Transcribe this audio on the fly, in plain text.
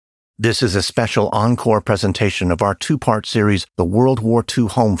This is a special encore presentation of our two-part series, The World War II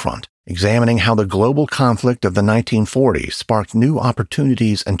Homefront, examining how the global conflict of the 1940s sparked new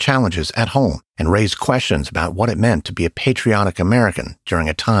opportunities and challenges at home and raised questions about what it meant to be a patriotic American during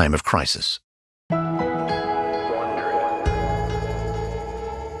a time of crisis.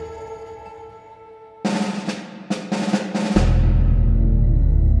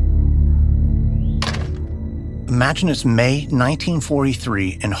 Imagine it's May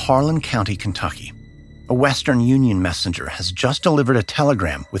 1943 in Harlan County, Kentucky. A Western Union messenger has just delivered a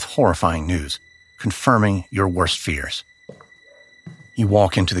telegram with horrifying news, confirming your worst fears. You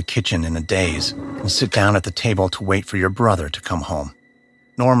walk into the kitchen in a daze and sit down at the table to wait for your brother to come home.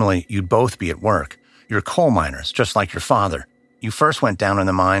 Normally, you'd both be at work. You're coal miners, just like your father. You first went down in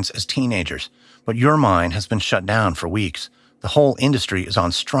the mines as teenagers, but your mine has been shut down for weeks. The whole industry is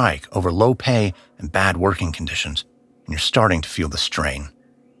on strike over low pay and bad working conditions, and you're starting to feel the strain.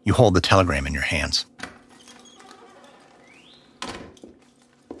 You hold the telegram in your hands.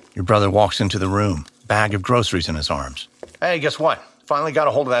 Your brother walks into the room, bag of groceries in his arms. Hey, guess what? Finally got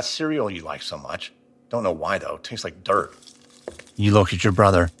a hold of that cereal you like so much. Don't know why, though. It tastes like dirt. You look at your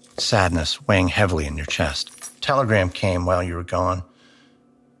brother, sadness weighing heavily in your chest. Telegram came while you were gone.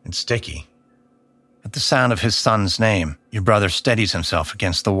 It's Dickie. At the sound of his son's name, your brother steadies himself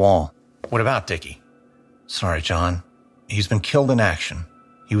against the wall. What about Dickie? Sorry, John. He's been killed in action.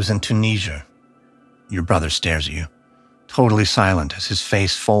 He was in Tunisia. Your brother stares at you, totally silent as his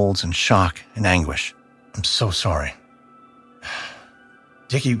face folds in shock and anguish. I'm so sorry.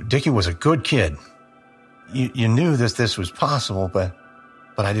 Dickie was a good kid. You knew this was possible, but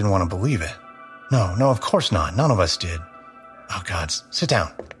I didn't want to believe it. No, of course not. None of us did. Oh, God, sit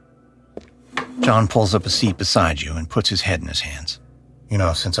down. John pulls up a seat beside you and puts his head in his hands. You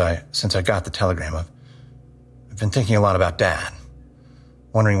know, since I got the telegram, I've been thinking a lot about Dad,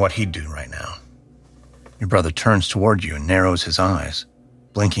 wondering what he'd do right now. Your brother turns toward you and narrows his eyes,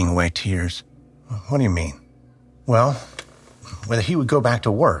 blinking away tears. What do you mean? Well, whether he would go back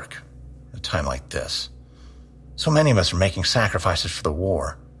to work at a time like this. So many of us are making sacrifices for the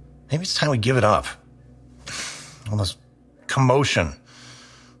war. Maybe it's time we give it up. All this commotion,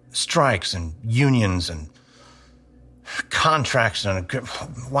 strikes and unions and contracts and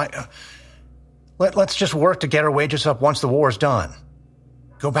why? Let's just work to get our wages up once the war's done.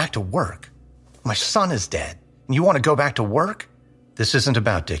 Go back to work. My son is dead, and you want to go back to work? This isn't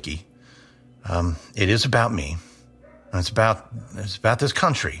about Dickie. It is about me. And it's about this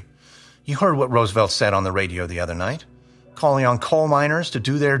country. You heard what Roosevelt said on the radio the other night, calling on coal miners to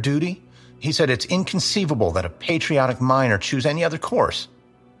do their duty. He said it's inconceivable that a patriotic miner choose any other course.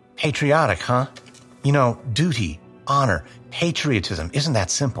 Patriotic, huh? You know, duty, honor, patriotism isn't that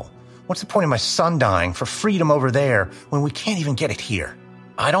simple. What's the point of my son dying for freedom over there when we can't even get it here?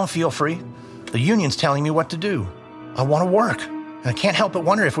 I don't feel free. The union's telling me what to do. I want to work, and I can't help but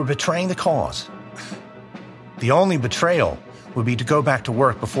wonder if we're betraying the cause. The only betrayal would be to go back to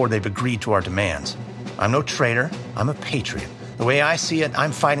work before they've agreed to our demands. I'm no traitor. I'm a patriot. The way I see it,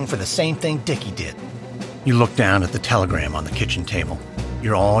 I'm fighting for the same thing Dickie did. You look down at the telegram on the kitchen table.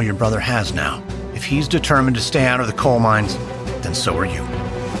 You're all your brother has now. If he's determined to stay out of the coal mines, then so are you.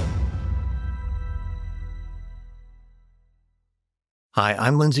 Hi,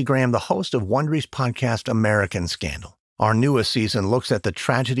 I'm Lindsey Graham, the host of Wondery's podcast, American Scandal. Our newest season looks at the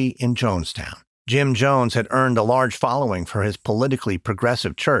tragedy in Jonestown. Jim Jones had earned a large following for his politically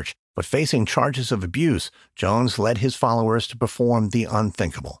progressive church, but facing charges of abuse, Jones led his followers to perform the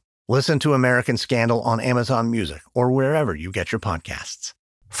unthinkable. Listen to American Scandal on Amazon Music or wherever you get your podcasts.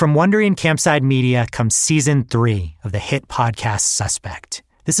 From Wondery and Campside Media comes Season 3 of the hit podcast Suspect.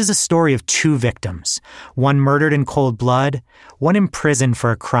 This is a story of two victims, one murdered in cold blood, one imprisoned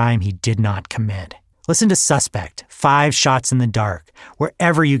for a crime he did not commit. Listen to Suspect, 5 Shots in the Dark,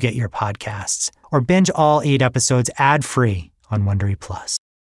 wherever you get your podcasts, or binge all 8 episodes ad-free on Wondery Plus.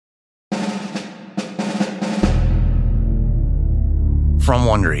 From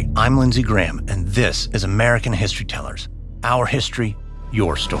Wondery, I'm Lindsey Graham, and this is American History Tellers. Our history,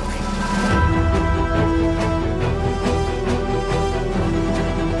 your story.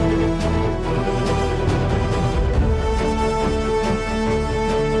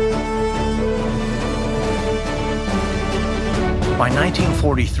 By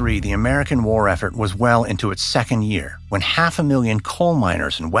 1943, the American war effort was well into its second year when 500,000 coal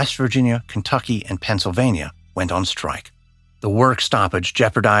miners in West Virginia, Kentucky, and Pennsylvania went on strike. The work stoppage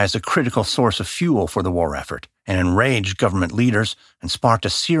jeopardized a critical source of fuel for the war effort and enraged government leaders and sparked a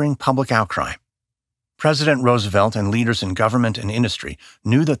searing public outcry. President Roosevelt and leaders in government and industry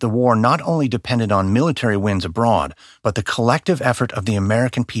knew that the war not only depended on military wins abroad, but the collective effort of the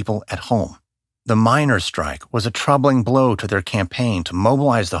American people at home. The miners' strike was a troubling blow to their campaign to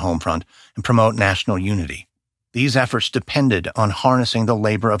mobilize the home front and promote national unity. These efforts depended on harnessing the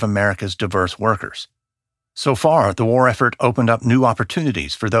labor of America's diverse workers. So far, the war effort opened up new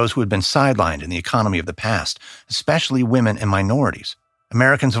opportunities for those who had been sidelined in the economy of the past, especially women and minorities.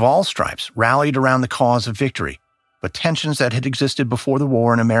 Americans of all stripes rallied around the cause of victory, but tensions that had existed before the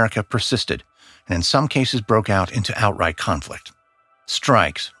war in America persisted, and in some cases broke out into outright conflict.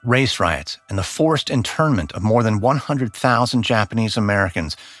 Strikes, race riots, and the forced internment of more than 100,000 Japanese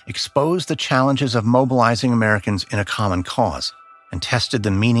Americans exposed the challenges of mobilizing Americans in a common cause and tested the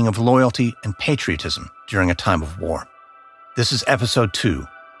meaning of loyalty and patriotism during a time of war. This is Episode 2,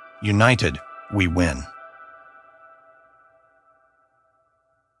 United, We Win.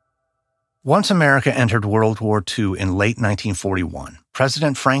 Once America entered World War II in late 1941,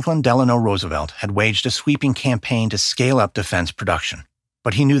 President Franklin Delano Roosevelt had waged a sweeping campaign to scale up defense production.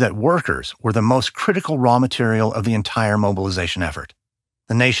 But he knew that workers were the most critical raw material of the entire mobilization effort.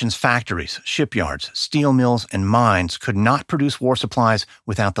 The nation's factories, shipyards, steel mills, and mines could not produce war supplies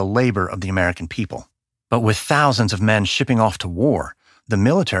without the labor of the American people. But with thousands of men shipping off to war, the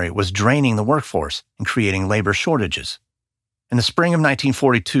military was draining the workforce and creating labor shortages. In the spring of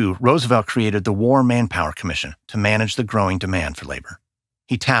 1942, Roosevelt created the War Manpower Commission to manage the growing demand for labor.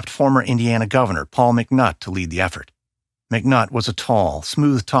 He tapped former Indiana Governor Paul McNutt to lead the effort. McNutt was a tall,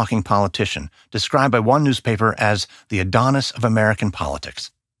 smooth-talking politician, described by one newspaper as the Adonis of American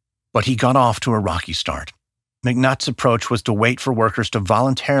politics. But he got off to a rocky start. McNutt's approach was to wait for workers to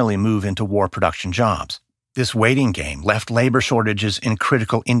voluntarily move into war production jobs. This waiting game left labor shortages in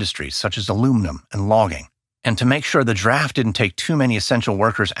critical industries such as aluminum and logging. And to make sure the draft didn't take too many essential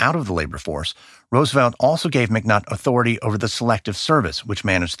workers out of the labor force, Roosevelt also gave McNutt authority over the Selective Service, which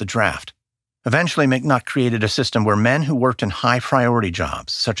managed the draft. Eventually, McNutt created a system where men who worked in high-priority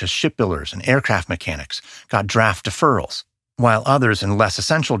jobs, such as shipbuilders and aircraft mechanics, got draft deferrals, while others in less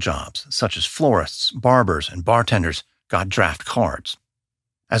essential jobs, such as florists, barbers, and bartenders, got draft cards.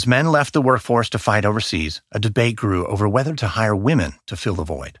 As men left the workforce to fight overseas, a debate grew over whether to hire women to fill the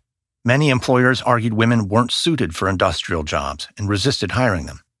void. Many employers argued women weren't suited for industrial jobs and resisted hiring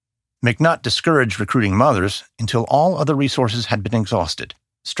them. McNutt discouraged recruiting mothers until all other resources had been exhausted,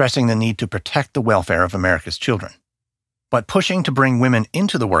 stressing the need to protect the welfare of America's children. But pushing to bring women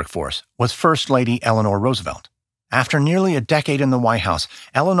into the workforce was First Lady Eleanor Roosevelt. After nearly a decade in the White House,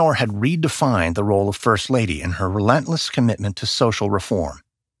 Eleanor had redefined the role of First Lady in her relentless commitment to social reform.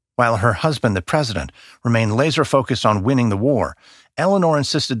 While her husband, the president, remained laser-focused on winning the war, Eleanor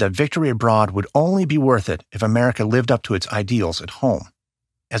insisted that victory abroad would only be worth it if America lived up to its ideals at home.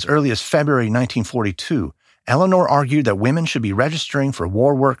 As early as February 1942, Eleanor argued that women should be registering for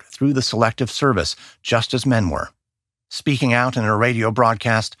war work through the Selective Service, just as men were. Speaking out in a radio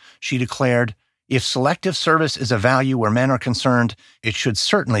broadcast, she declared, "If Selective Service is a value where men are concerned, it should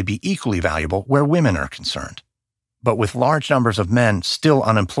certainly be equally valuable where women are concerned." But with large numbers of men still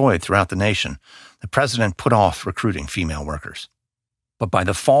unemployed throughout the nation, the president put off recruiting female workers. But by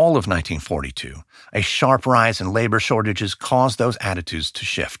the fall of 1942, a sharp rise in labor shortages caused those attitudes to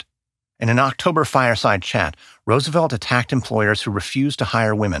shift. In an October fireside chat, Roosevelt attacked employers who refused to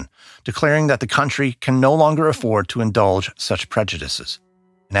hire women, declaring that the country can no longer afford to indulge such prejudices.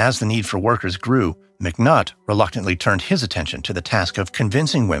 And as the need for workers grew, McNutt reluctantly turned his attention to the task of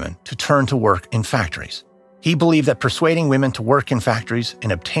convincing women to turn to work in factories. He believed that persuading women to work in factories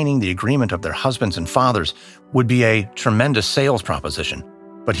and obtaining the agreement of their husbands and fathers would be a tremendous sales proposition,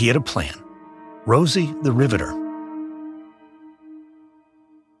 but he had a plan. Rosie the Riveter.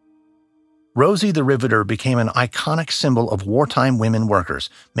 Rosie the Riveter became an iconic symbol of wartime women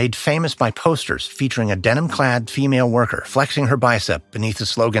workers, made famous by posters featuring a denim-clad female worker flexing her bicep beneath the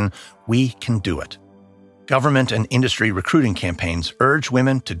slogan, "We can do it." Government and industry recruiting campaigns urged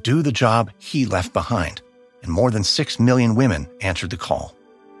women to do the job he left behind, and more than 6 million women answered the call.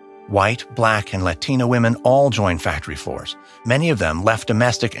 White, Black, and Latino women all joined factory floors. Many of them left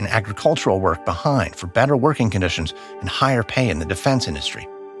domestic and agricultural work behind for better working conditions and higher pay in the defense industry.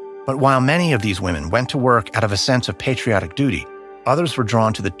 But while many of these women went to work out of a sense of patriotic duty, others were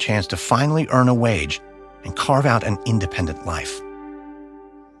drawn to the chance to finally earn a wage and carve out an independent life.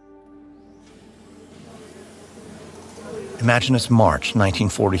 Imagine it's March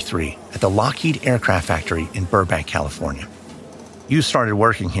 1943 at the Lockheed Aircraft Factory in Burbank, California. You started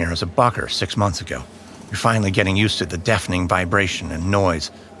working here as a bucker 6 months ago. You're finally getting used to the deafening vibration and noise,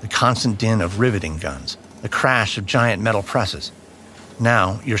 the constant din of riveting guns, the crash of giant metal presses.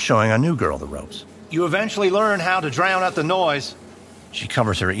 Now you're showing a new girl the ropes. you eventually learn how to drown out the noise. She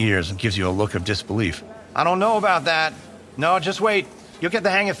covers her ears and gives you a look of disbelief. I don't know about that. No, just wait. You'll get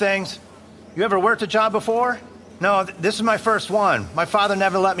the hang of things. You ever worked a job before? No, this is my first one. My father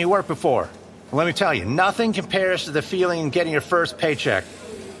never let me work before. Well, let me tell you, nothing compares to the feeling of getting your first paycheck.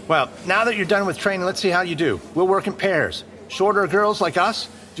 Well, now that you're done with training, let's see how you do. We'll work in pairs. Shorter girls like us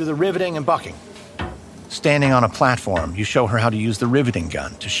do the riveting and bucking. Standing on a platform, you show her how to use the riveting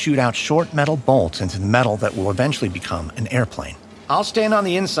gun to shoot out short metal bolts into the metal that will eventually become an airplane. I'll stand on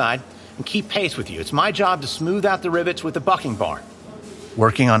the inside and keep pace with you. It's my job to smooth out the rivets with the bucking bar.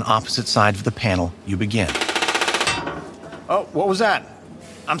 Working on opposite sides of the panel, you begin. Oh, what was that?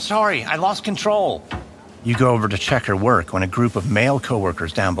 I'm sorry, I lost control. You go over to check her work when a group of male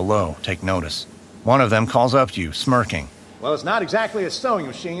coworkers down below take notice. One of them calls up to you, smirking. Well, it's not exactly a sewing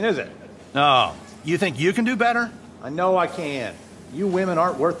machine, is it? No. You think you can do better? I know I can. You women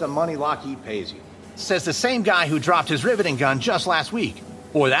aren't worth the money Lockheed pays you. Says the same guy who dropped his riveting gun just last week.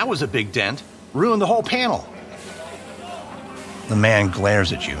 Boy, that was a big dent. Ruined the whole panel. The man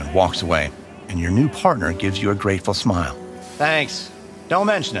glares at you and walks away, and your new partner gives you a grateful smile. Thanks. Don't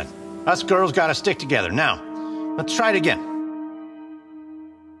mention it. Us girls gotta stick together. Now, let's try it again.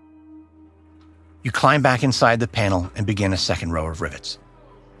 You climb back inside the panel and begin a second row of rivets.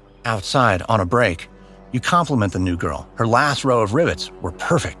 Outside, on a break, you compliment the new girl. Her last row of rivets were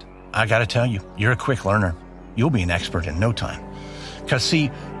perfect. I gotta tell you, you're a quick learner. You'll be an expert in no time. 'Cause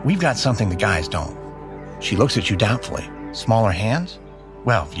see, we've got something the guys don't. She looks at you doubtfully. Smaller hands?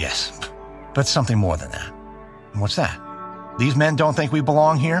 Well, yes, but something more than that. And what's that? These men don't think we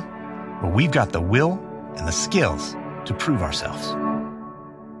belong here? Well, we've got the will and the skills to prove ourselves.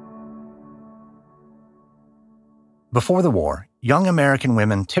 Before the war, young American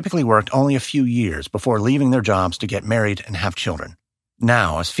women typically worked only a few years before leaving their jobs to get married and have children.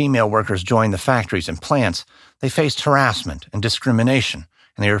 Now, as female workers joined the factories and plants, they faced harassment and discrimination,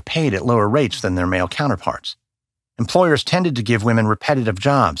 and they were paid at lower rates than their male counterparts. Employers tended to give women repetitive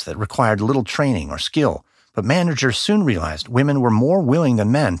jobs that required little training or skill, but managers soon realized women were more willing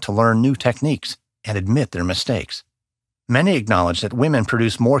than men to learn new techniques and admit their mistakes. Many acknowledged that women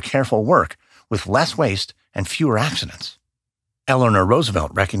produce more careful work with less waste and fewer accidents. Eleanor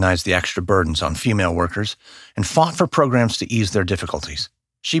Roosevelt recognized the extra burdens on female workers and fought for programs to ease their difficulties.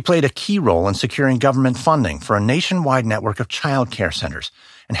 She played a key role in securing government funding for a nationwide network of child care centers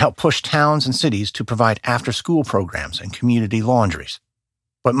and helped push towns and cities to provide after-school programs and community laundries.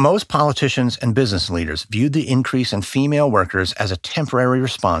 But most politicians and business leaders viewed the increase in female workers as a temporary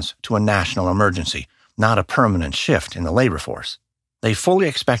response to a national emergency, not a permanent shift in the labor force. They fully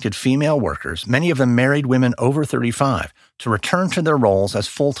expected female workers, many of them married women over 35, to return to their roles as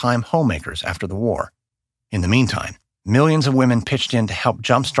full-time homemakers after the war. In the meantime, millions of women pitched in to help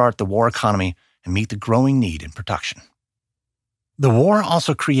jumpstart the war economy and meet the growing need in production. The war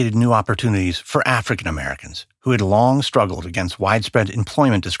also created new opportunities for African Americans, who had long struggled against widespread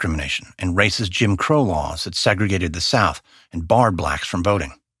employment discrimination and racist Jim Crow laws that segregated the South and barred blacks from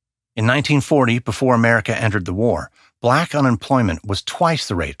voting. In 1940, before America entered the war, black unemployment was twice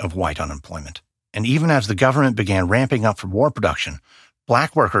the rate of white unemployment. And even as the government began ramping up for war production,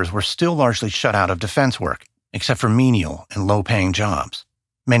 black workers were still largely shut out of defense work, except for menial and low-paying jobs.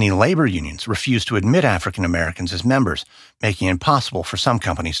 Many labor unions refused to admit African Americans as members, making it impossible for some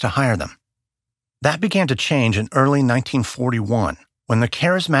companies to hire them. That began to change in early 1941, when the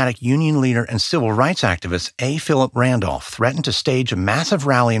charismatic union leader and civil rights activist A. Philip Randolph threatened to stage a massive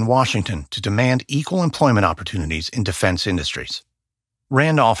rally in Washington to demand equal employment opportunities in defense industries.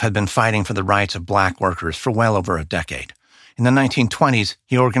 Randolph had been fighting for the rights of black workers for well over a decade. In the 1920s,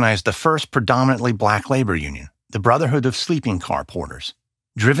 he organized the first predominantly black labor union, the Brotherhood of Sleeping Car Porters.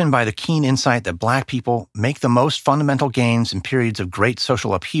 Driven by the keen insight that black people make the most fundamental gains in periods of great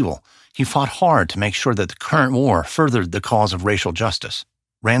social upheaval, he fought hard to make sure that the current war furthered the cause of racial justice.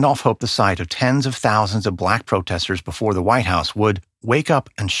 Randolph hoped the sight of tens of thousands of black protesters before the White House would wake up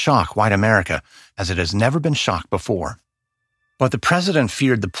and shock white America as it has never been shocked before. But the president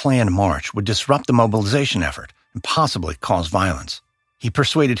feared the planned march would disrupt the mobilization effort and possibly cause violence. He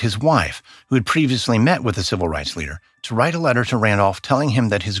persuaded his wife, who had previously met with the civil rights leader, to write a letter to Randolph telling him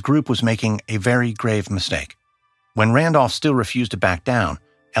that his group was making a very grave mistake. When Randolph still refused to back down,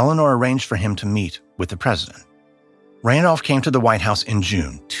 Eleanor arranged for him to meet with the president. Randolph came to the White House in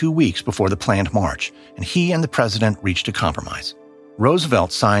June, 2 weeks before the planned march, and he and the president reached a compromise.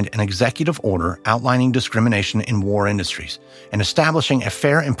 Roosevelt signed an executive order outlining discrimination in war industries and establishing a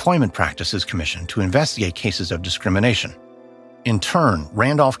Fair Employment Practices Commission to investigate cases of discrimination. In turn,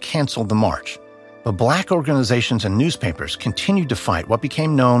 Randolph canceled the march. But black organizations and newspapers continued to fight what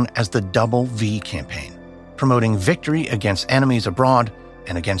became known as the Double V campaign, promoting victory against enemies abroad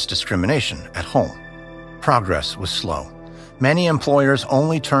and against discrimination at home. Progress was slow. Many employers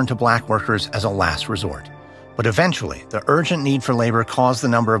only turned to black workers as a last resort. But eventually, the urgent need for labor caused the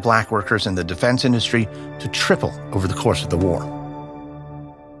number of black workers in the defense industry to triple over the course of the war.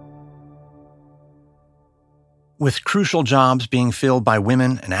 With crucial jobs being filled by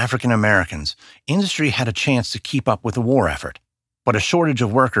women and African Americans, industry had a chance to keep up with the war effort. But a shortage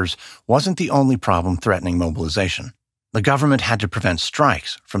of workers wasn't the only problem threatening mobilization. The government had to prevent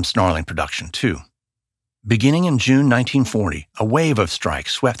strikes from snarling production, too. Beginning in June 1940, a wave of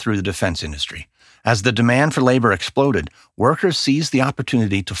strikes swept through the defense industry. As the demand for labor exploded, workers seized the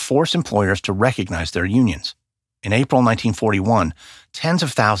opportunity to force employers to recognize their unions. In April 1941, tens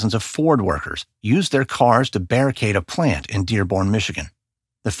of thousands of Ford workers used their cars to barricade a plant in Dearborn, Michigan.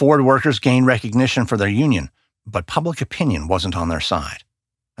 The Ford workers gained recognition for their union, but public opinion wasn't on their side.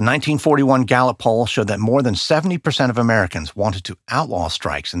 A 1941 Gallup poll showed that more than 70% of Americans wanted to outlaw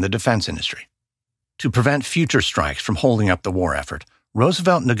strikes in the defense industry. To prevent future strikes from holding up the war effort,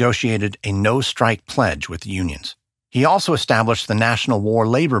 Roosevelt negotiated a no-strike pledge with the unions. He also established the National War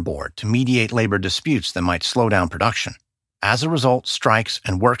Labor Board to mediate labor disputes that might slow down production. As a result, strikes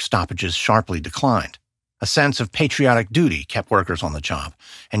and work stoppages sharply declined. A sense of patriotic duty kept workers on the job,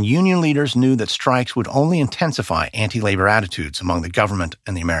 and union leaders knew that strikes would only intensify anti-labor attitudes among the government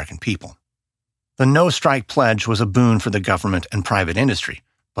and the American people. The no-strike pledge was a boon for the government and private industry,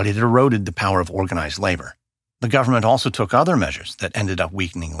 but it eroded the power of organized labor. The government also took other measures that ended up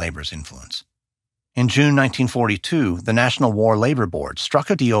weakening labor's influence. In June 1942, the National War Labor Board struck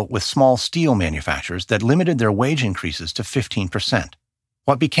a deal with small steel manufacturers that limited their wage increases to 15%.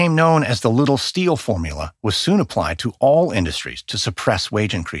 What became known as the Little Steel formula was soon applied to all industries to suppress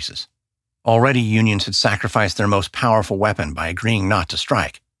wage increases. Already, unions had sacrificed their most powerful weapon by agreeing not to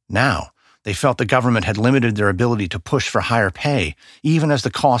strike. Now, they felt the government had limited their ability to push for higher pay, even as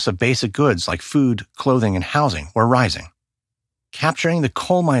the costs of basic goods like food, clothing, and housing were rising. Capturing the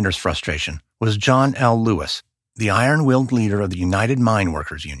coal miners' frustration was John L. Lewis, the iron-willed leader of the United Mine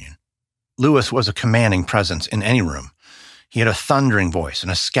Workers Union. Lewis was a commanding presence in any room. He had a thundering voice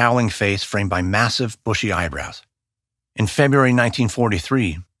and a scowling face framed by massive, bushy eyebrows. In February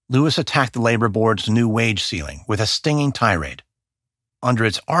 1943, Lewis attacked the Labor Board's new wage ceiling with a stinging tirade. Under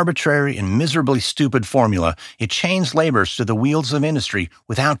its arbitrary and miserably stupid formula, it chains laborers to the wheels of industry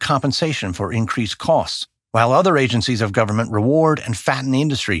without compensation for increased costs, while other agencies of government reward and fatten the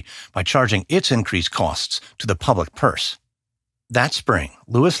industry by charging its increased costs to the public purse. That spring,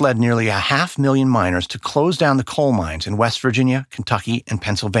 Lewis led nearly 500,000 miners to close down the coal mines in West Virginia, Kentucky, and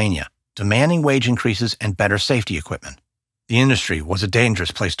Pennsylvania, demanding wage increases and better safety equipment. The industry was a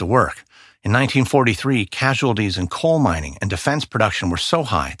dangerous place to work. In 1943, casualties in coal mining and defense production were so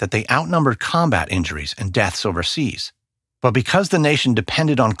high that they outnumbered combat injuries and deaths overseas. But because the nation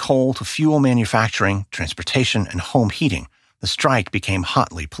depended on coal to fuel manufacturing, transportation, and home heating, the strike became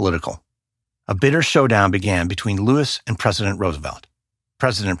hotly political. A bitter showdown began between Lewis and President Roosevelt. The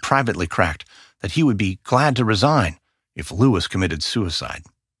president privately cracked that he would be glad to resign if Lewis committed suicide.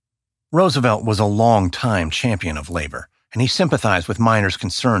 Roosevelt was a long-time champion of labor, and he sympathized with miners'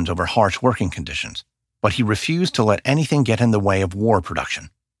 concerns over harsh working conditions, but he refused to let anything get in the way of war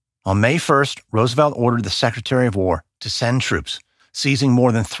production. On May 1st, Roosevelt ordered the Secretary of War to send troops, seizing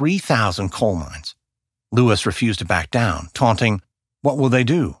more than 3,000 coal mines. Lewis refused to back down, taunting, "What will they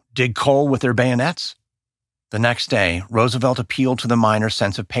do, dig coal with their bayonets?" The next day, Roosevelt appealed to the miners'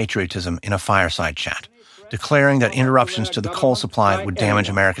 sense of patriotism in a fireside chat, declaring that interruptions to the coal supply would damage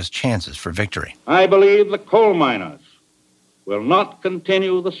America's chances for victory. I believe the coal miners will not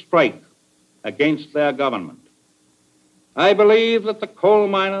continue the strike against their government. I believe that the coal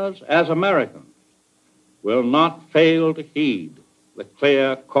miners, as Americans, will not fail to heed the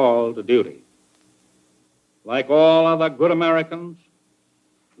clear call to duty. Like all other good Americans,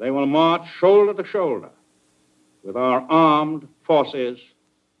 they will march shoulder to shoulder with our armed forces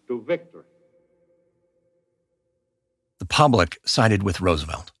to victory. The public sided with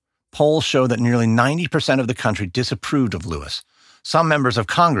Roosevelt. Polls show that nearly 90% of the country disapproved of Lewis. Some members of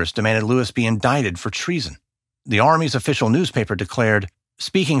Congress demanded Lewis be indicted for treason. The Army's official newspaper declared,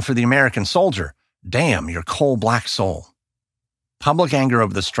 "Speaking for the American soldier, damn your coal-black soul." Public anger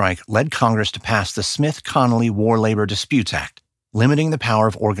over the strike led Congress to pass the Smith-Connolly War Labor Disputes Act, limiting the power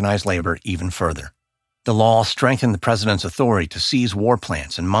of organized labor even further. The law strengthened the president's authority to seize war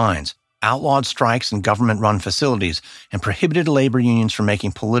plants and mines, outlawed strikes in government-run facilities, and prohibited labor unions from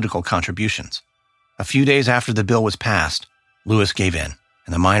making political contributions. A few days after the bill was passed, Lewis gave in,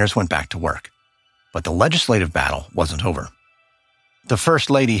 and the miners went back to work. But the legislative battle wasn't over. The First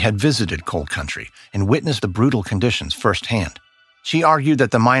Lady had visited Coal Country and witnessed the brutal conditions firsthand. She argued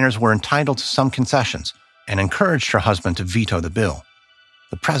that the miners were entitled to some concessions and encouraged her husband to veto the bill.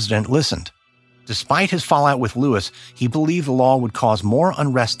 The president listened. Despite his fallout with Lewis, he believed the law would cause more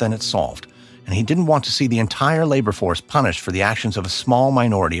unrest than it solved, and he didn't want to see the entire labor force punished for the actions of a small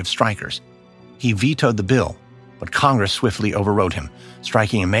minority of strikers. He vetoed the bill, but Congress swiftly overrode him,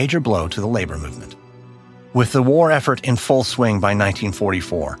 striking a major blow to the labor movement. With the war effort in full swing by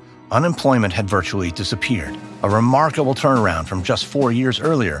 1944, unemployment had virtually disappeared, a remarkable turnaround from just 4 years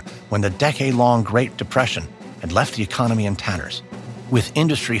earlier when the decade-long Great Depression had left the economy in tatters. With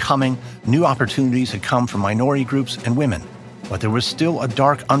industry humming, new opportunities had come for minority groups and women, but there was still a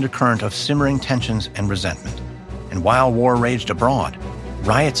dark undercurrent of simmering tensions and resentment. And while war raged abroad,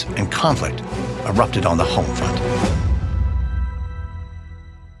 riots and conflict erupted on the home front.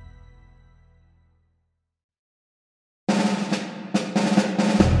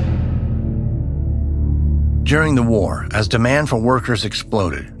 During the war, as demand for workers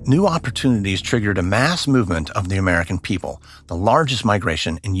exploded, new opportunities triggered a mass movement of the American people, the largest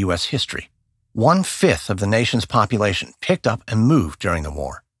migration in U.S. history. 1/5 of the nation's population picked up and moved during the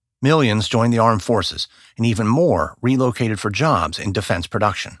war. Millions joined the armed forces, and even more relocated for jobs in defense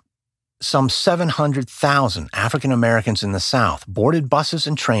production. Some 700,000 African Americans in the South boarded buses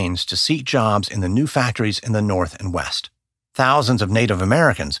and trains to seek jobs in the new factories in the North and West. Thousands of Native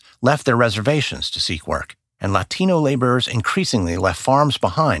Americans left their reservations to seek work, and Latino laborers increasingly left farms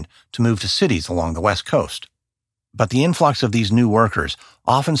behind to move to cities along the West Coast. But the influx of these new workers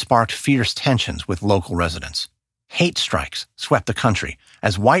often sparked fierce tensions with local residents. Hate strikes swept the country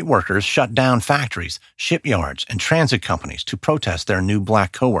as white workers shut down factories, shipyards, and transit companies to protest their new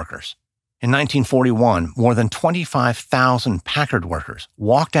black coworkers. In 1941, more than 25,000 Packard workers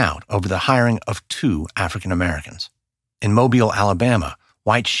walked out over the hiring of 2 African Americans. In Mobile, Alabama,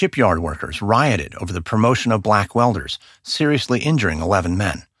 white shipyard workers rioted over the promotion of black welders, seriously injuring 11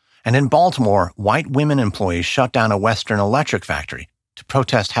 men. And in Baltimore, white women employees shut down a Western electric factory to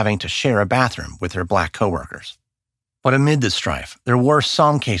protest having to share a bathroom with their black coworkers. But amid this strife, there were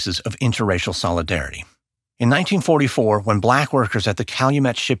some cases of interracial solidarity. In 1944, when black workers at the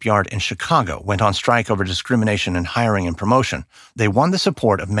Calumet shipyard in Chicago went on strike over discrimination in hiring and promotion, they won the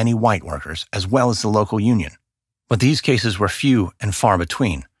support of many white workers as well as the local union. But these cases were few and far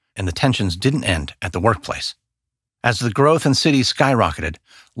between, and the tensions didn't end at the workplace. As the growth in cities skyrocketed,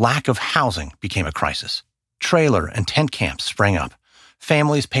 lack of housing became a crisis. Trailer and tent camps sprang up.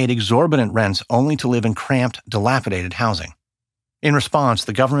 Families paid exorbitant rents only to live in cramped, dilapidated housing. In response,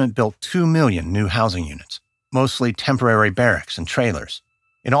 the government built 2 million new housing units, mostly temporary barracks and trailers.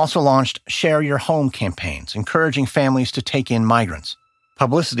 It also launched Share Your Home campaigns, encouraging families to take in migrants.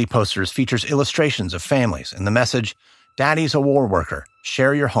 Publicity posters features illustrations of families and the message, "Daddy's a war worker,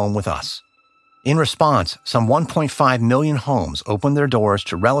 share your home with us." In response, some 1.5 million homes opened their doors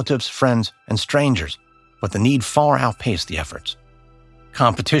to relatives, friends, and strangers, but the need far outpaced the efforts.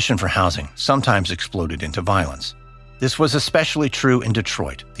 Competition for housing sometimes exploded into violence. This was especially true in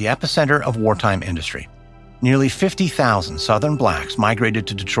Detroit, the epicenter of wartime industry. Nearly 50,000 Southern blacks migrated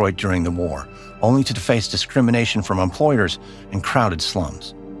to Detroit during the war, only to face discrimination from employers and crowded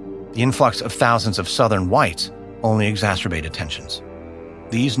slums. The influx of thousands of Southern whites only exacerbated tensions.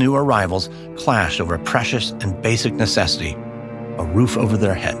 These new arrivals clashed over a precious and basic necessity, a roof over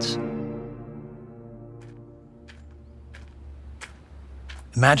their heads.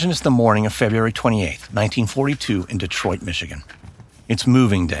 Imagine it's the morning of February 28, 1942 in Detroit, Michigan. It's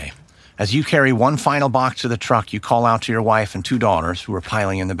moving day. As you carry one final box to the truck, you call out to your wife and 2 daughters who are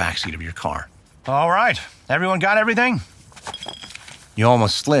piling in the backseat of your car. "All right, everyone got everything?" You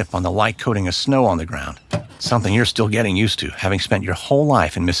almost slip on the light coating of snow on the ground, something you're still getting used to, having spent your whole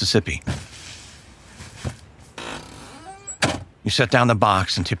life in Mississippi. You set down the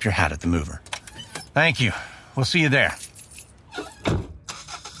box and tip your hat at the mover. "Thank you. We'll see you there."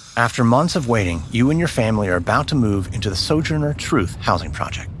 After months of waiting, you and your family are about to move into the Sojourner Truth housing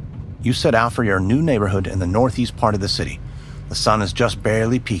project. You set out for your new neighborhood in the northeast part of the city. The sun is just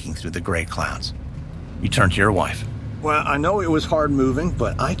barely peeking through the gray clouds. You turn to your wife. "Well, I know it was hard moving,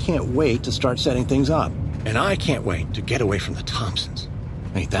 but I can't wait to start setting things up. And I can't wait to get away from the Thompsons."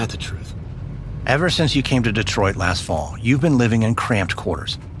 Ain't that the truth? Ever since you came to Detroit last fall, you've been living in cramped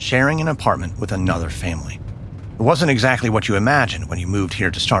quarters, sharing an apartment with another family. It wasn't exactly what you imagined when you moved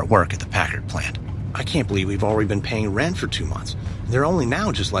here to start work at the Packard plant. "I can't believe we've already been paying rent for 2 months. They're only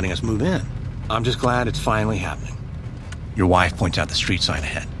now just letting us move in. I'm just glad it's finally happening." Your wife points out the street sign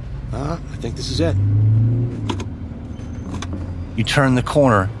ahead. "I think this is it." You turn the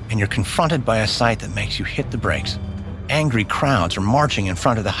corner and you're confronted by a sight that makes you hit the brakes. Angry crowds are marching in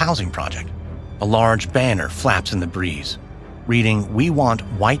front of the housing project. A large banner flaps in the breeze, reading, "We want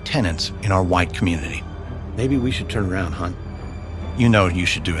white tenants in our white community." Maybe we should turn around, hon. You know you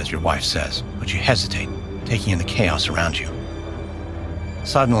should do as your wife says, but you hesitate, taking in the chaos around you.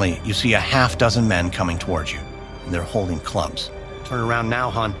 Suddenly, you see a half-dozen men coming towards you, and they're holding clubs. Turn around now,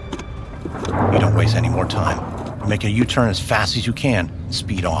 hon. You don't waste any more time. You make a U-turn as fast as you can and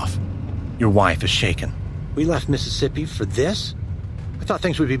speed off. Your wife is shaken. We left Mississippi for this? I thought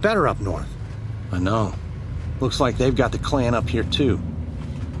things would be better up north. I know. Looks like they've got the Klan up here too.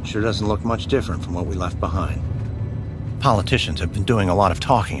 Sure doesn't look much different from what we left behind. Politicians have been doing a lot of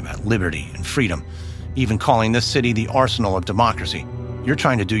talking about liberty and freedom, even calling this city the arsenal of democracy. You're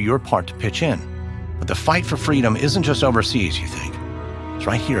trying to do your part to pitch in. But the fight for freedom isn't just overseas, you think. It's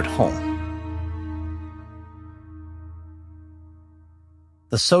right here at home.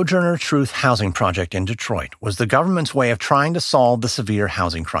 The Sojourner Truth Housing Project in Detroit was the government's way of trying to solve the severe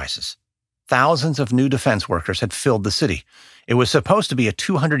housing crisis. Thousands of new defense workers had filled the city. It was supposed to be a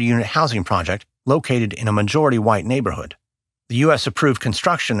 200-unit housing project located in a majority-white neighborhood. The U.S. approved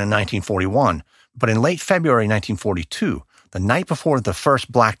construction in 1941, but in late February 1942, the night before the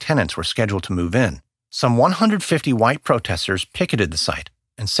first black tenants were scheduled to move in, some 150 white protesters picketed the site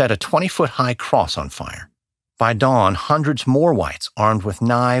and set a 20-foot-high cross on fire. By dawn, hundreds more whites armed with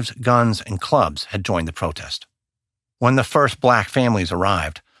knives, guns, and clubs had joined the protest. When the first black families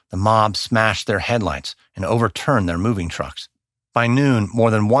arrived, the mob smashed their headlights and overturned their moving trucks. By noon,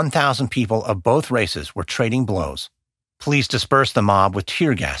 more than 1,000 people of both races were trading blows. Police dispersed the mob with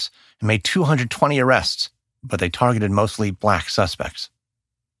tear gas and made 220 arrests, but they targeted mostly black suspects.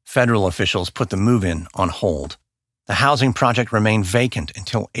 Federal officials put the move-in on hold. The housing project remained vacant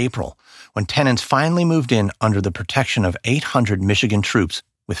until April, when tenants finally moved in under the protection of 800 Michigan troops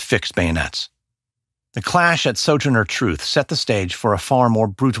with fixed bayonets. The clash at Sojourner Truth set the stage for a far more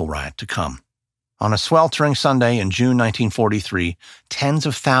brutal riot to come. On a sweltering Sunday in June 1943, tens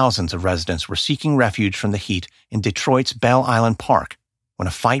of thousands of residents were seeking refuge from the heat in Detroit's Belle Island Park when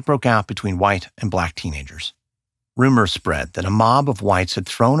a fight broke out between white and black teenagers. Rumors spread that a mob of whites had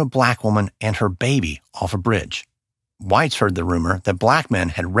thrown a black woman and her baby off a bridge. Whites heard the rumor that black men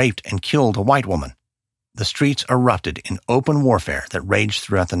had raped and killed a white woman. The streets erupted in open warfare that raged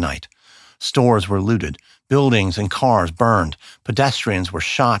throughout the night. Stores were looted, buildings and cars burned, pedestrians were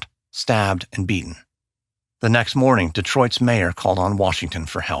shot, stabbed, and beaten. The next morning, Detroit's mayor called on Washington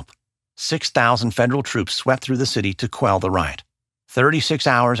for help. 6,000 federal troops swept through the city to quell the riot. 36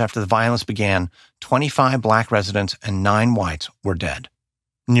 hours after the violence began, 25 black residents and 9 whites were dead.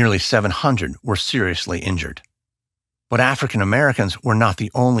 Nearly 700 were seriously injured. But African Americans were not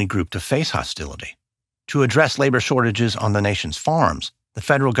the only group to face hostility. To address labor shortages on the nation's farms, the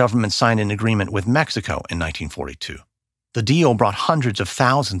federal government signed an agreement with Mexico in 1942. The deal brought hundreds of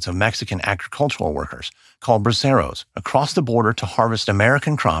thousands of Mexican agricultural workers, called braceros, across the border to harvest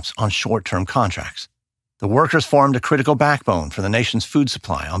American crops on short-term contracts. The workers formed a critical backbone for the nation's food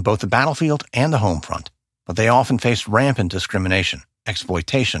supply on both the battlefield and the home front, but they often faced rampant discrimination,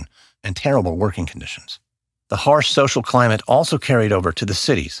 exploitation, and terrible working conditions. The harsh social climate also carried over to the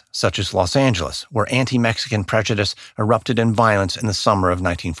cities, such as Los Angeles, where anti-Mexican prejudice erupted in violence in the summer of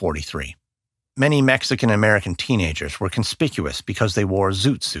 1943. Many Mexican-American teenagers were conspicuous because they wore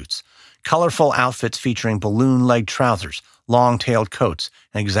zoot suits, colorful outfits featuring balloon-legged trousers, long-tailed coats,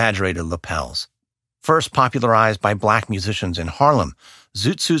 and exaggerated lapels. First popularized by black musicians in Harlem,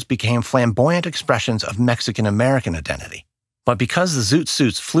 zoot suits became flamboyant expressions of Mexican-American identity. But because the zoot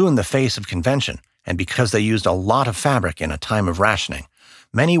suits flew in the face of convention, and because they used a lot of fabric in a time of rationing,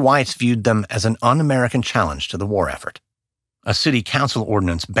 many whites viewed them as an un-American challenge to the war effort. A city council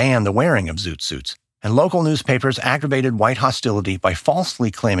ordinance banned the wearing of zoot suits, and local newspapers aggravated white hostility by falsely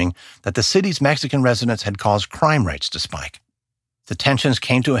claiming that the city's Mexican residents had caused crime rates to spike. The tensions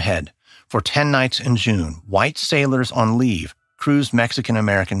came to a head. For 10 nights in June, white sailors on leave cruised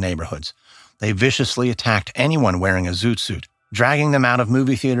Mexican-American neighborhoods. They viciously attacked anyone wearing a zoot suit, dragging them out of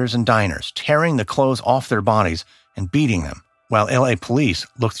movie theaters and diners, tearing the clothes off their bodies, and beating them, while LA police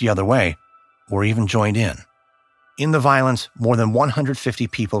looked the other way, or even joined in. In the violence, more than 150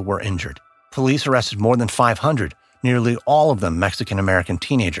 people were injured. Police arrested more than 500, nearly all of them Mexican-American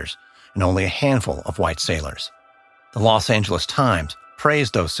teenagers, and only a handful of white sailors. The Los Angeles Times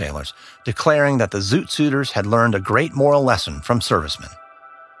praised those sailors, declaring that the zoot suiters had learned a great moral lesson from servicemen.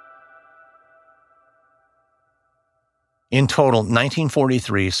 In total,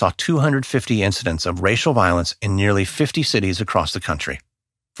 1943 saw 250 incidents of racial violence in nearly 50 cities across the country.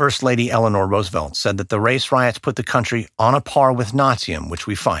 First Lady Eleanor Roosevelt said that the race riots put the country on a par with Nazism, which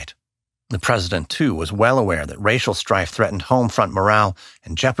we fight. The president, too, was well aware that racial strife threatened home front morale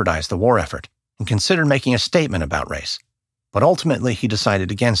and jeopardized the war effort, and considered making a statement about race. But ultimately, he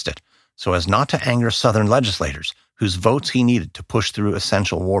decided against it, so as not to anger Southern legislators whose votes he needed to push through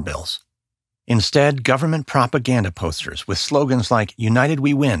essential war bills. Instead, government propaganda posters with slogans like "United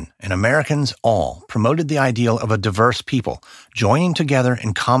we win" and "Americans all" promoted the ideal of a diverse people joining together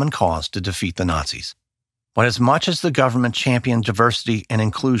in common cause to defeat the Nazis. But as much as the government championed diversity and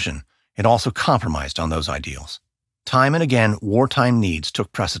inclusion, it also compromised on those ideals. Time and again, wartime needs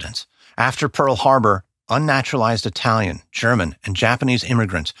took precedence. After Pearl Harbor, unnaturalized Italian, German, and Japanese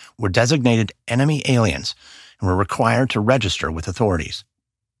immigrants were designated enemy aliens and were required to register with authorities.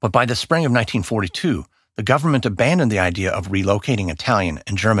 But by the spring of 1942, the government abandoned the idea of relocating Italian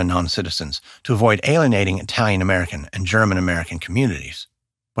and German non-citizens to avoid alienating Italian-American and German-American communities.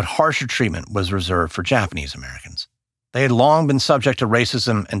 But harsher treatment was reserved for Japanese Americans. They had long been subject to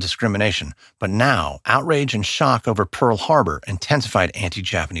racism and discrimination, but now outrage and shock over Pearl Harbor intensified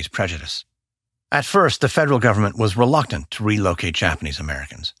anti-Japanese prejudice. At first, the federal government was reluctant to relocate Japanese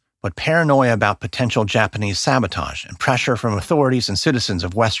Americans, but paranoia about potential Japanese sabotage and pressure from authorities and citizens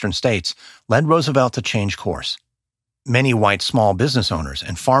of Western states led Roosevelt to change course. Many white small business owners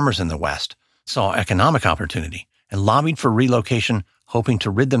and farmers in the West saw economic opportunity and lobbied for relocation, hoping to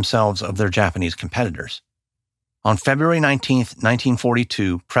rid themselves of their Japanese competitors. On February 19,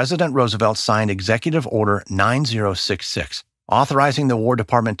 1942, President Roosevelt signed Executive Order 9066, authorizing the War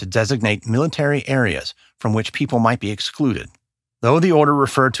Department to designate military areas from which people might be excluded. Though the order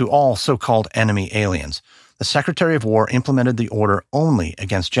referred to all so-called enemy aliens, the Secretary of War implemented the order only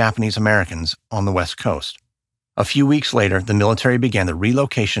against Japanese Americans on the West Coast. A few weeks later, the military began the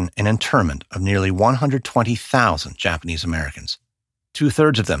relocation and internment of nearly 120,000 Japanese Americans.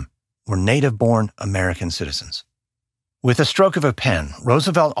 2/3 of them were native-born American citizens. With a stroke of a pen,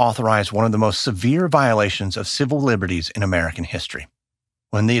 Roosevelt authorized one of the most severe violations of civil liberties in American history.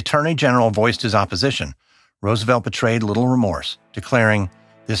 When the Attorney General voiced his opposition, Roosevelt betrayed little remorse, declaring,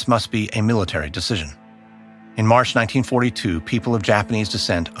 "This must be a military decision." In March 1942, people of Japanese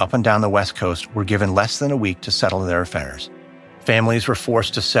descent up and down the West Coast were given less than a week to settle their affairs. Families were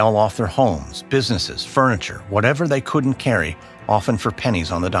forced to sell off their homes, businesses, furniture, whatever they couldn't carry, often for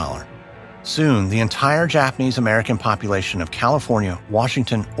pennies on the dollar. Soon, the entire Japanese American population of California,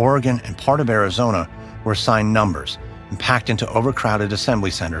 Washington, Oregon, and part of Arizona were assigned numbers and packed into overcrowded assembly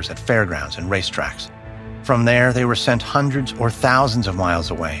centers at fairgrounds and racetracks. From there, they were sent hundreds or thousands of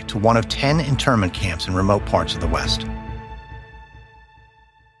miles away to one of 10 internment camps in remote parts of the West.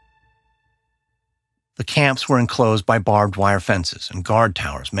 The camps were enclosed by barbed wire fences and guard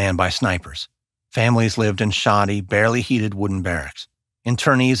towers manned by snipers. Families lived in shoddy, barely heated wooden barracks.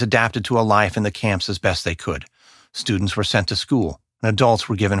 Internees adapted to a life in the camps as best they could. Students were sent to school, and adults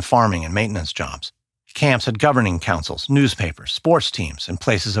were given farming and maintenance jobs. Camps had governing councils, newspapers, sports teams, and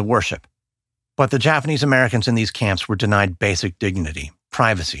places of worship. But the Japanese Americans in these camps were denied basic dignity,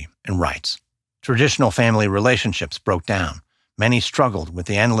 privacy, and rights. Traditional family relationships broke down. Many struggled with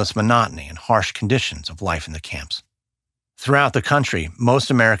the endless monotony and harsh conditions of life in the camps. Throughout the country,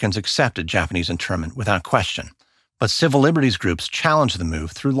 most Americans accepted Japanese internment without question, but civil liberties groups challenged the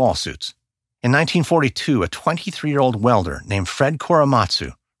move through lawsuits. In 1942, a 23-year-old welder named Fred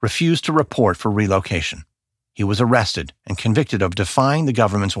Korematsu refused to report for relocation. He was arrested and convicted of defying the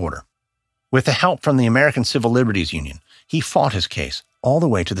government's order. With the help from the American Civil Liberties Union, he fought his case all the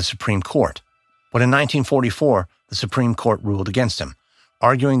way to the Supreme Court. But in 1944, the Supreme Court ruled against him,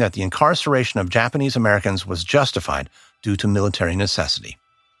 arguing that the incarceration of Japanese Americans was justified due to military necessity.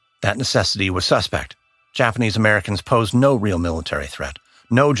 That necessity was suspect. Japanese Americans posed no real military threat.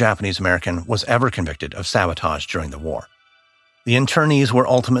 No Japanese American was ever convicted of sabotage during the war. The internees were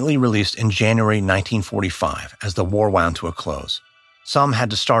ultimately released in January 1945 as the war wound to a close. Some had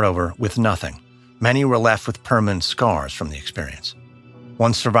to start over with nothing. Many were left with permanent scars from the experience.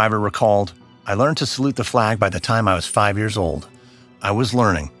 One survivor recalled, "I learned to salute the flag by the time I was 5 years old. I was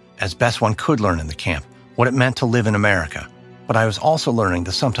learning, as best one could learn in the camp, what it meant to live in America, but I was also learning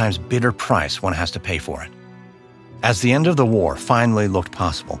the sometimes bitter price one has to pay for it." As the end of the war finally looked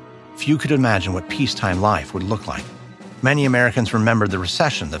possible, few could imagine what peacetime life would look like. Many Americans remembered the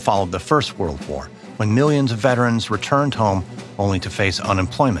recession that followed the First World War, when millions of veterans returned home only to face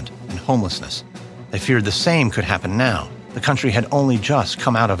unemployment and homelessness. They feared the same could happen now. The country had only just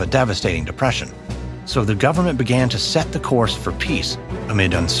come out of a devastating depression. So the government began to set the course for peace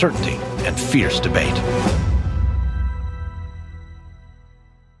amid uncertainty and fierce debate.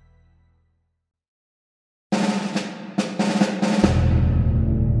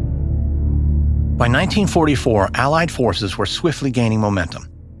 By 1944, Allied forces were swiftly gaining momentum,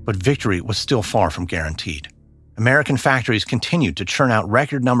 but victory was still far from guaranteed. American factories continued to churn out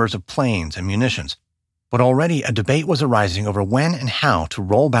record numbers of planes and munitions, but already a debate was arising over when and how to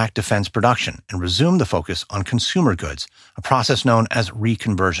roll back defense production and resume the focus on consumer goods, a process known as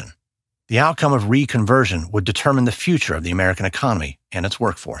reconversion. The outcome of reconversion would determine the future of the American economy and its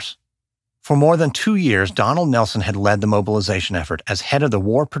workforce. For more than 2 years, Donald Nelson had led the mobilization effort as head of the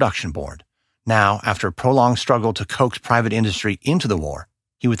War Production Board. Now, after a prolonged struggle to coax private industry into the war,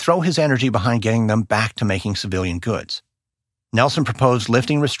 he would throw his energy behind getting them back to making civilian goods. Nelson proposed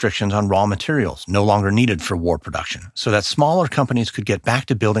lifting restrictions on raw materials no longer needed for war production so that smaller companies could get back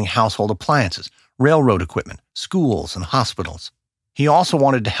to building household appliances, railroad equipment, schools, and hospitals. He also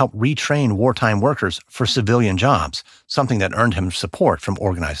wanted to help retrain wartime workers for civilian jobs, something that earned him support from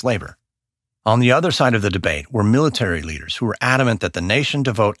organized labor. On the other side of the debate were military leaders who were adamant that the nation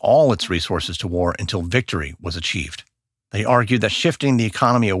devote all its resources to war until victory was achieved. They argued that shifting the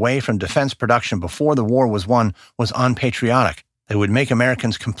economy away from defense production before the war was won was unpatriotic, that it would make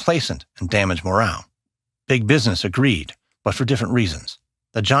Americans complacent and damage morale. Big business agreed, but for different reasons.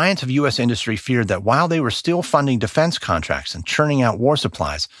 The giants of U.S. industry feared that while they were still funding defense contracts and churning out war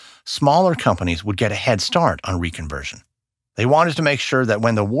supplies, smaller companies would get a head start on reconversion. They wanted to make sure that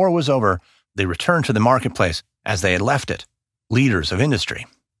when the war was over, they returned to the marketplace as they had left it, leaders of industry.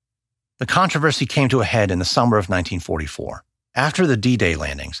 The controversy came to a head in the summer of 1944. After the D-Day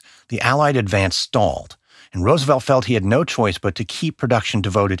landings, the Allied advance stalled, and Roosevelt felt he had no choice but to keep production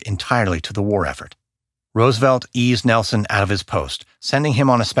devoted entirely to the war effort. Roosevelt eased Nelson out of his post, sending him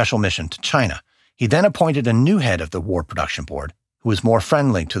on a special mission to China. He then appointed a new head of the War Production Board, who was more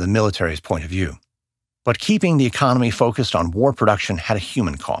friendly to the military's point of view. But keeping the economy focused on war production had a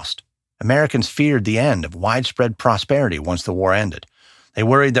human cost. Americans feared the end of widespread prosperity once the war ended. They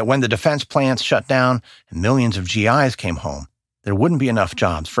worried that when the defense plants shut down and millions of GIs came home, there wouldn't be enough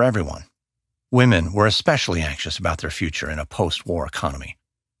jobs for everyone. Women were especially anxious about their future in a post-war economy.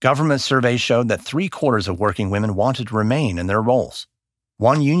 Government surveys showed that 3/4 of working women wanted to remain in their roles.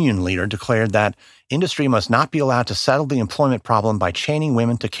 One union leader declared that industry must not be allowed to settle the employment problem by chaining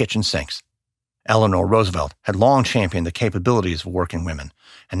women to kitchen sinks. Eleanor Roosevelt had long championed the capabilities of working women,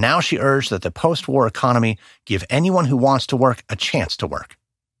 and now she urged that the post-war economy give anyone who wants to work a chance to work.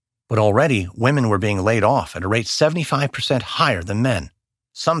 But already, women were being laid off at a rate 75% higher than men.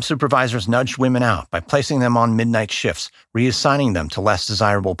 Some supervisors nudged women out by placing them on midnight shifts, reassigning them to less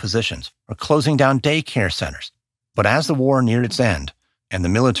desirable positions, or closing down daycare centers. But as the war neared its end, and the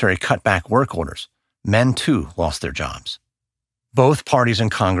military cut back work orders, men too lost their jobs. Both parties in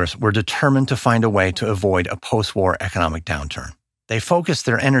Congress were determined to find a way to avoid a post-war economic downturn. They focused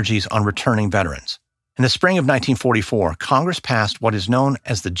their energies on returning veterans. In the spring of 1944, Congress passed what is known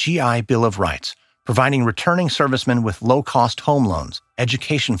as the GI Bill of Rights, providing returning servicemen with low-cost home loans,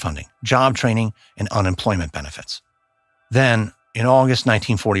 education funding, job training, and unemployment benefits. Then, in August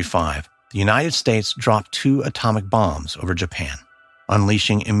 1945, the United States dropped 2 atomic bombs over Japan,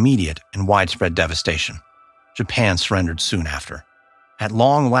 unleashing immediate and widespread devastation. Japan surrendered soon after. At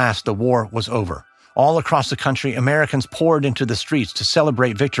long last, the war was over. All across the country, Americans poured into the streets to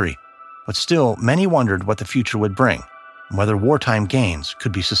celebrate victory. But still, many wondered what the future would bring, and whether wartime gains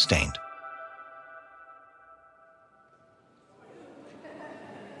could be sustained.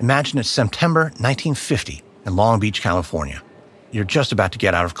 Imagine it's September 1950 in Long Beach, California. You're just about to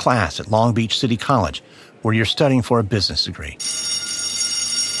get out of class at Long Beach City College, where you're studying for a business degree.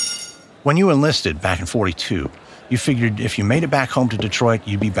 When you enlisted back in '42, you figured if you made it back home to Detroit,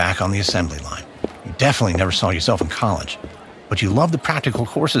 you'd be back on the assembly line. You definitely never saw yourself in college. But you love the practical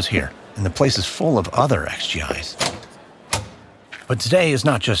courses here, and the place is full of other ex-GIs. But today is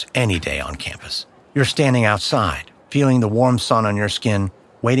not just any day on campus. You're standing outside, feeling the warm sun on your skin,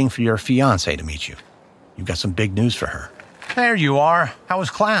 waiting for your fiancée to meet you. You've got some big news for her. There you are. How was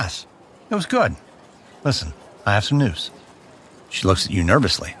class? It was good. Listen, I have some news. She looks at you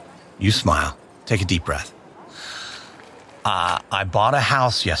nervously. You smile. Take a deep breath. I bought a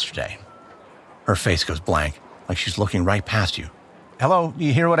house yesterday. Her face goes blank, like she's looking right past you. Hello,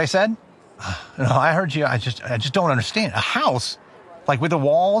 you hear what I said? No, I heard you. I just don't understand. A house? Like with the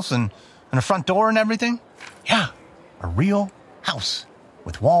walls and a front door and everything? Yeah, a real house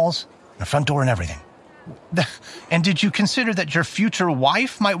with walls and a front door and everything. And did you consider that your future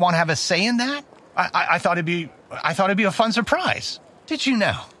wife might want to have a say in that? I thought it'd be a fun surprise. Did you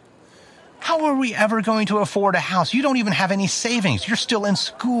know? How are we ever going to afford a house? You don't even have any savings. You're still in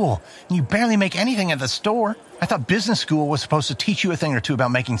school, and you barely make anything at the store. I thought business school was supposed to teach you a thing or two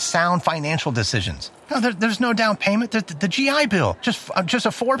about making sound financial decisions. No, there's no down payment. The GI Bill, just a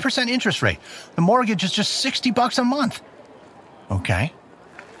 4% interest rate. The mortgage is just $60 a month. Okay.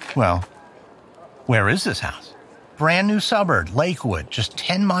 Well, where is this house? Brand new suburb, Lakewood, just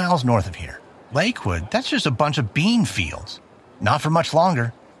 10 miles north of here. Lakewood? That's just a bunch of bean fields. Not for much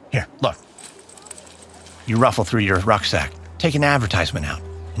longer. Here, look. You ruffle through your rucksack, take an advertisement out,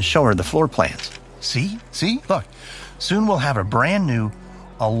 and show her the floor plans. See? Look. Soon we'll have a brand new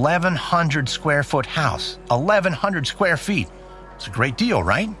 1,100 square foot house. 1,100 square feet. It's a great deal,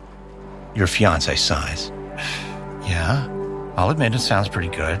 right? Your fiancé sighs. Yeah, I'll admit it sounds pretty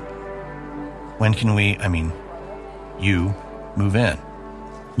good. When can you move in?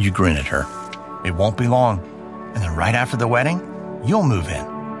 You grin at her. It won't be long. And then right after the wedding, you'll move in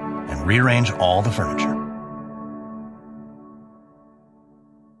and rearrange all the furniture.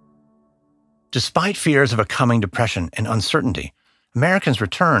 Despite fears of a coming depression and uncertainty, Americans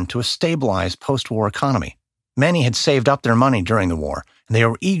returned to a stabilized post-war economy. Many had saved up their money during the war, and they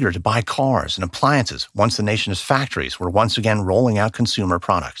were eager to buy cars and appliances once the nation's factories were once again rolling out consumer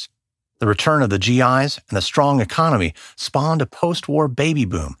products. The return of the GIs and the strong economy spawned a post-war baby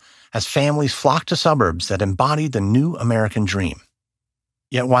boom as families flocked to suburbs that embodied the new American dream.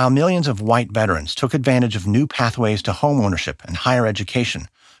 Yet while millions of white veterans took advantage of new pathways to home ownership and higher education,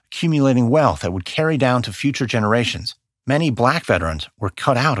 accumulating wealth that would carry down to future generations, many black veterans were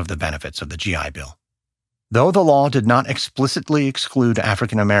cut out of the benefits of the GI Bill. Though the law did not explicitly exclude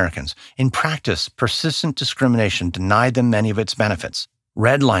African Americans, in practice, persistent discrimination denied them many of its benefits.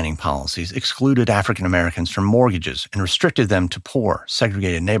 Redlining policies excluded African Americans from mortgages and restricted them to poor,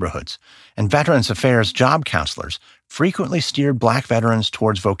 segregated neighborhoods, and Veterans Affairs job counselors frequently steered black veterans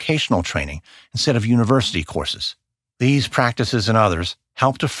towards vocational training instead of university courses. These practices and others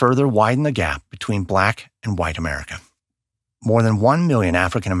helped to further widen the gap between black and white America. More than 1 million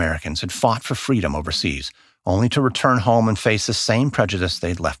African Americans had fought for freedom overseas, only to return home and face the same prejudice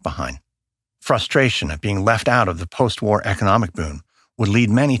they'd left behind. Frustration at being left out of the post-war economic boom would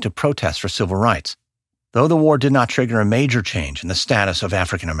lead many to protest for civil rights. Though the war did not trigger a major change in the status of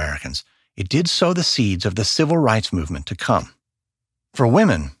African Americans, it did sow the seeds of the civil rights movement to come. For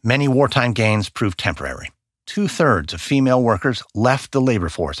women, many wartime gains proved temporary. 2/3 of female workers left the labor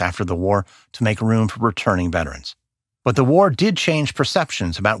force after the war to make room for returning veterans. But the war did change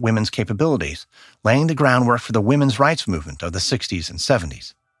perceptions about women's capabilities, laying the groundwork for the women's rights movement of the 60s and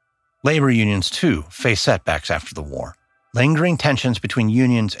 70s. Labor unions, too, faced setbacks after the war. Lingering tensions between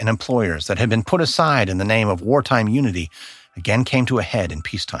unions and employers that had been put aside in the name of wartime unity again came to a head in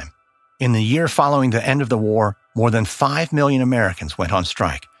peacetime. In the year following the end of the war, more than 5 million Americans went on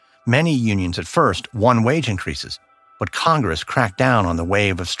strike. Many unions at first won wage increases, but Congress cracked down on the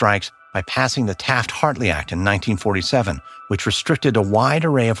wave of strikes by passing the Taft-Hartley Act in 1947, which restricted a wide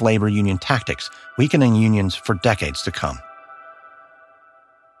array of labor union tactics, weakening unions for decades to come.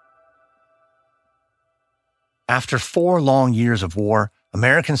 After 4 long years of war,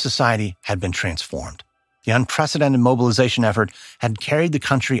 American society had been transformed. The unprecedented mobilization effort had carried the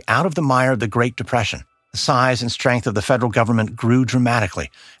country out of the mire of the Great Depression. The size and strength of the federal government grew dramatically,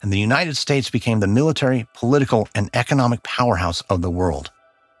 and the United States became the military, political, and economic powerhouse of the world.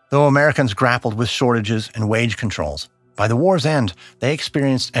 Though Americans grappled with shortages and wage controls, by the war's end, they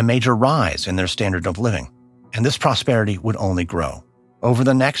experienced a major rise in their standard of living, and this prosperity would only grow. Over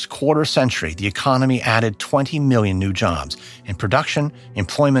the next quarter century, the economy added 20 million new jobs, and production,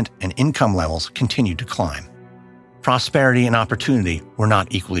 employment, and income levels continued to climb. Prosperity and opportunity were not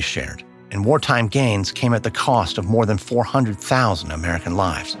equally shared, and wartime gains came at the cost of more than 400,000 American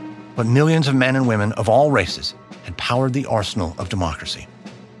lives. But millions of men and women of all races had powered the arsenal of democracy.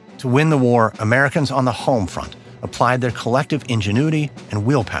 To win the war, Americans on the home front applied their collective ingenuity and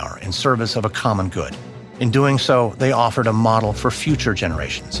willpower in service of a common good. In doing so, they offered a model for future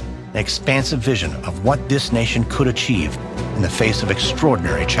generations, an expansive vision of what this nation could achieve in the face of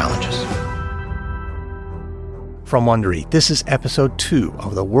extraordinary challenges. From Wondery, this is episode 2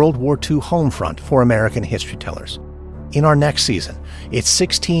 of the World War II Homefront for American History Tellers. In our next season, it's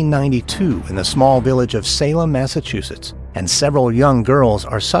 1692 in the small village of Salem, Massachusetts, and several young girls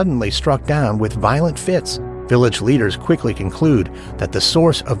are suddenly struck down with violent fits. Village leaders quickly conclude that the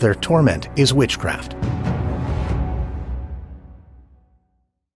source of their torment is witchcraft.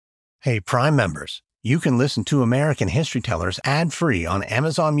 Hey, Prime members, you can listen to American History Tellers ad-free on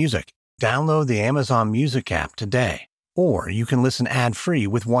Amazon Music. Download the Amazon Music app today. Or you can listen ad-free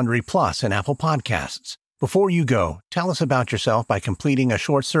with Wondery Plus and Apple Podcasts. Before you go, tell us about yourself by completing a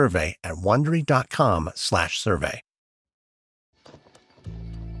short survey at Wondery.com/survey.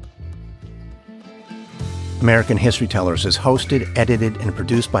 American History Tellers is hosted, edited, and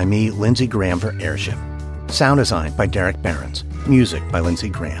produced by me, Lindsey Graham, for Airship. Sound design by Derek Behrens. Music by Lindsey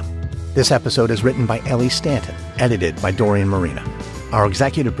Graham. This episode is written by Ellie Stanton, edited by Dorian Marina. Our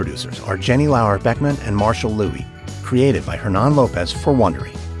executive producers are Jenny Lauer Beckman and Marshall Louie, created by Hernan Lopez for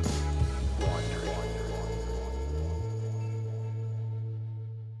Wondery.